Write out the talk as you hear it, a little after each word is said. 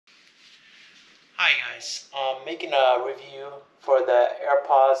Hi guys, I'm making a review for the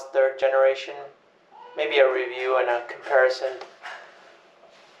AirPods 3rd generation, maybe a review and a comparison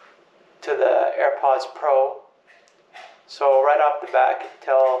to the AirPods Pro. So right off the bat, I can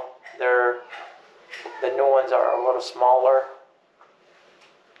tell the new ones are a little smaller,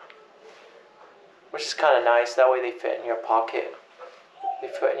 which is kind of nice. That way they fit in your pocket. They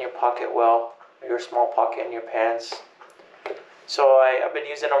fit in your pocket well, your small pocket in your pants. So I've been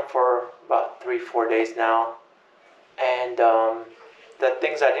using them for about 3-4 days now, and the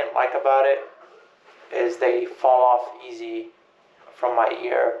things I didn't like about it is they fall off easy from my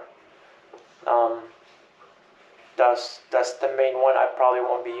ear. That's the main one. I probably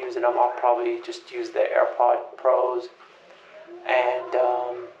won't be using them. I'll probably just use the AirPod Pros. And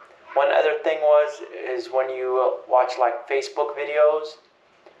one other thing is when you watch like Facebook videos,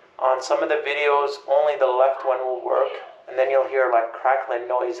 on some of the videos only the left one will work, and then you'll hear like crackling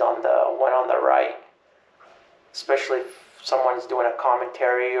noise on the one on the right, especially if someone's doing a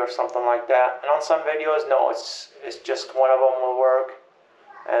commentary or something like that. And on some videos, no, it's just one of them will work,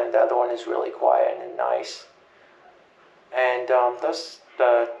 and the other one is really quiet and nice. And that's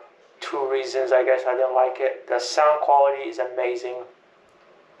the two reasons I guess I didn't like it. The sound quality is amazing.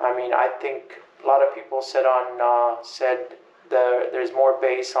 I mean, I think a lot of people said there's more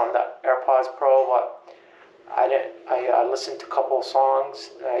bass on the AirPods Pro, but I didn't. I listened to a couple of songs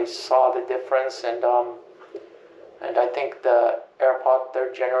and I saw the difference, and I think the AirPod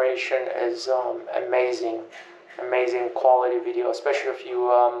 3rd generation is amazing quality video, especially if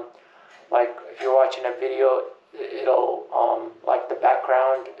you if you're watching a video, it'll like the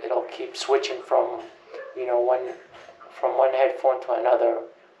background, it'll keep switching from one headphone to another,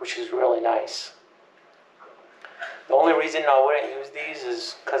 which is really nice. The only reason I wouldn't use these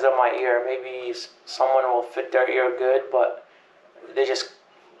is because of my ear. Maybe someone will fit their ear good, but they just,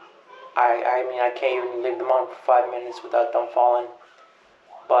 I mean, I can't even leave them on for 5 minutes without them falling.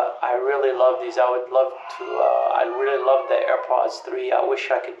 But I really love these. I really love the AirPods 3. I wish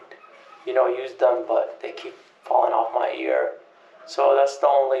I could, use them, but they keep falling off my ear. So that's the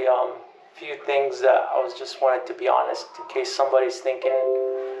only few things that I was just wanted to be honest, in case somebody's thinking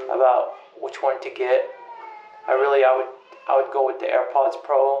about which one to get. I would go with the AirPods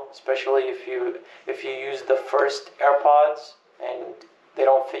Pro, especially if you use the first AirPods and they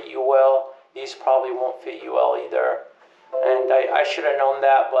don't fit you well. These probably won't fit you well either. And I should have known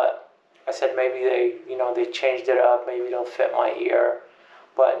that, but I said maybe they changed it up. Maybe it'll fit my ear,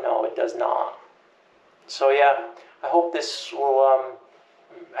 but no, it does not. So yeah, I hope this will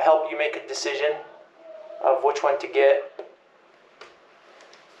help you make a decision of which one to get.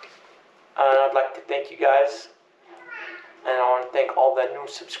 And I'd like to thank you guys, and I want to thank all the new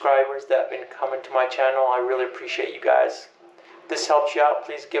subscribers that have been coming to my channel. I really appreciate you guys. If this helps you out,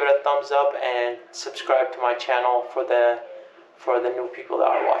 please give it a thumbs up and subscribe to my channel for the new people that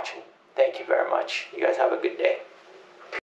are watching. Thank you very much. You guys have a good day.